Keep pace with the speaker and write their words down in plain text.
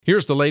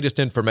Here's the latest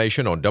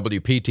information on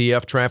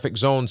WPTF Traffic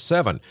Zone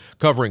 7,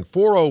 covering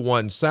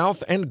 401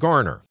 South and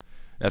Garner.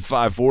 At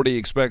 540,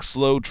 expect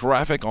slow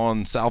traffic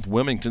on South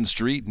Wilmington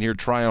Street near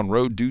Tryon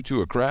Road due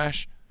to a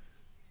crash.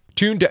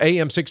 Tune to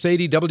AM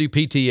 680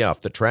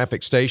 WPTF, the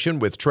traffic station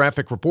with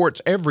traffic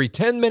reports every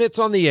 10 minutes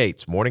on the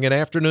 8s, morning and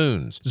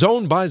afternoons.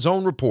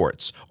 Zone-by-zone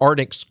reports are an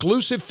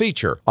exclusive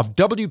feature of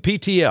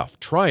WPTF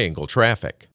Triangle Traffic.